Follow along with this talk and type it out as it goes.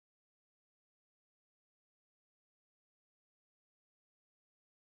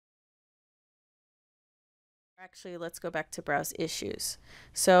Actually, let's go back to browse issues.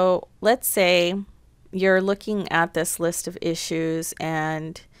 So let's say you're looking at this list of issues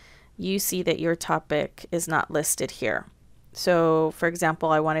and you see that your topic is not listed here. So for example,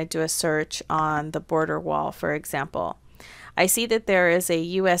 I want to do a search on the border wall, for example. I see that there is a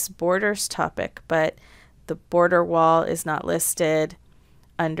US borders topic, but the border wall is not listed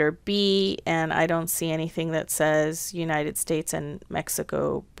under B, and I don't see anything that says United States and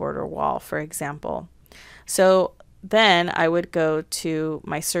Mexico border wall, for example. So then I would go to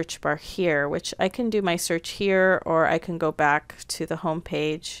my search bar here, which I can do my search here, or I can go back to the home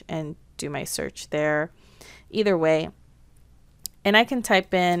page and do my search there. Either way. And I can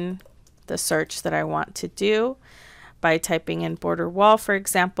type in the search that I want to do by typing in border wall, for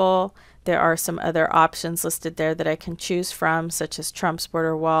example. There are some other options listed there that I can choose from, such as Trump's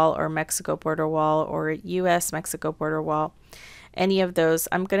border wall or Mexico border wall or US-Mexico border wall. Any of those,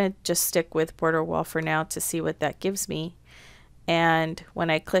 I'm going to just stick with border wall for now to see what that gives me. And when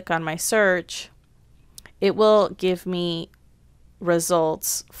I click on my search, it will give me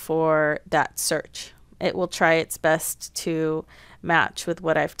results for that search. It will try its best to match with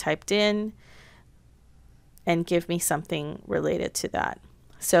what I've typed in and give me something related to that.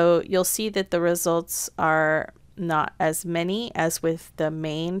 So you'll see that the results are not as many as with the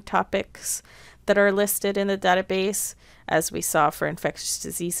main topics that are listed in the database. As we saw for infectious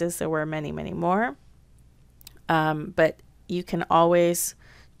diseases, there were many, many more. But you can always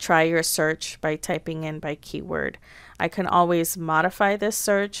try your search by typing in by keyword. I can always modify this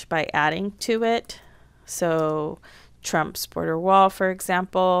search by adding to it. So Trump's border wall, for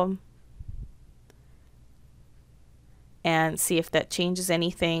example, and see if that changes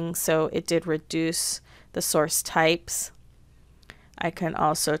anything. So it did reduce the source types. I can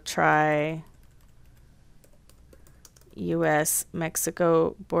also try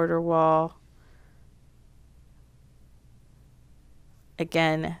US-Mexico border wall.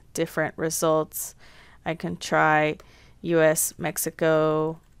 Again, different results. I can try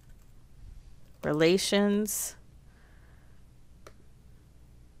US-Mexico relations,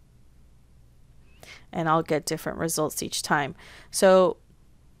 and I'll get different results each time. So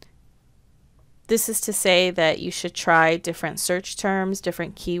this is to say that you should try different search terms,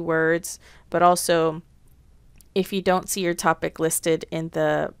 different keywords, but also if you don't see your topic listed in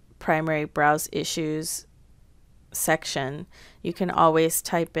the primary browse issues section, you can always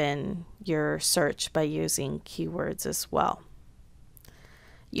type in your search by using keywords as well.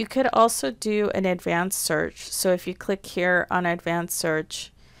 You could also do an advanced search. So if you click here on advanced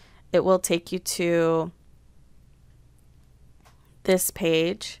search, it will take you to this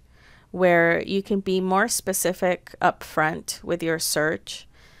page where you can be more specific up front with your search.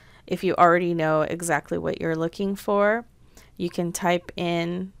 If you already know exactly what you're looking for, you can type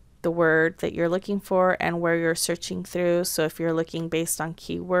in the word that you're looking for and where you're searching through. So if you're looking based on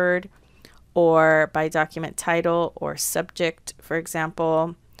keyword or by document title or subject, for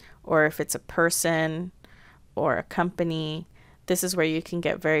example, or if it's a person or a company, this is where you can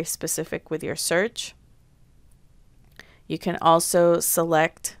get very specific with your search. You can also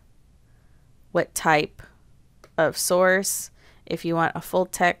select what type of source. If you want a full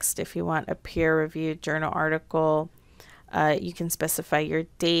text, if you want a peer-reviewed journal article, you can specify your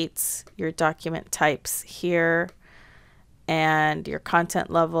dates, your document types here, and your content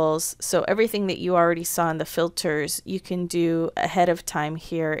levels. So everything that you already saw in the filters, you can do ahead of time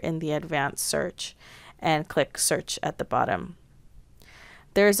here in the advanced search and click search at the bottom.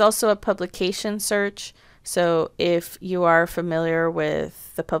 There's also a publication search. So if you are familiar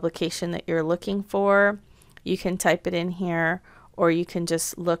with the publication that you're looking for, you can type it in here, or you can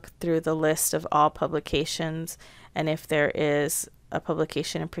just look through the list of all publications, and if there is a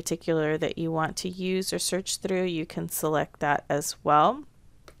publication in particular that you want to use or search through, you can select that as well.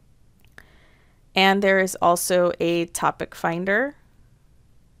 And there is also a topic finder.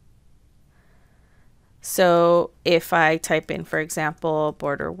 So if I type in, for example,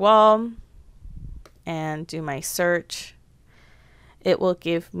 border wall and do my search, it will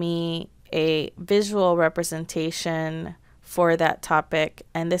give me a visual representation for that topic,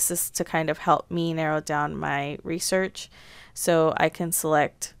 and this is to kind of help me narrow down my research. So I can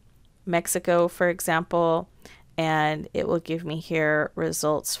select Mexico, for example, and it will give me here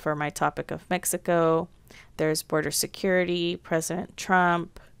results for my topic of Mexico. There's border security, President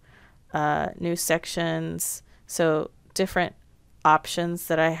Trump, new sections, so different options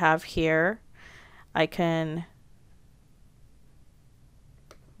that I have here. I can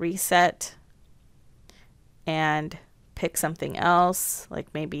reset and pick something else, like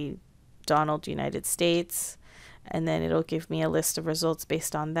maybe Donald United States, and then it'll give me a list of results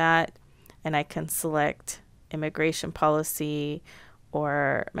based on that, and I can select immigration policy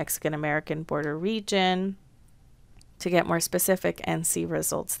or Mexican American border region to get more specific and see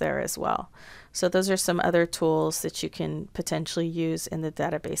results there as well. So those are some other tools that you can potentially use in the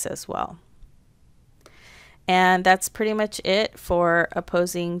database as well. And that's pretty much it for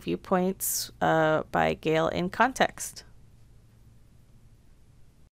Opposing Viewpoints by Gale in Context.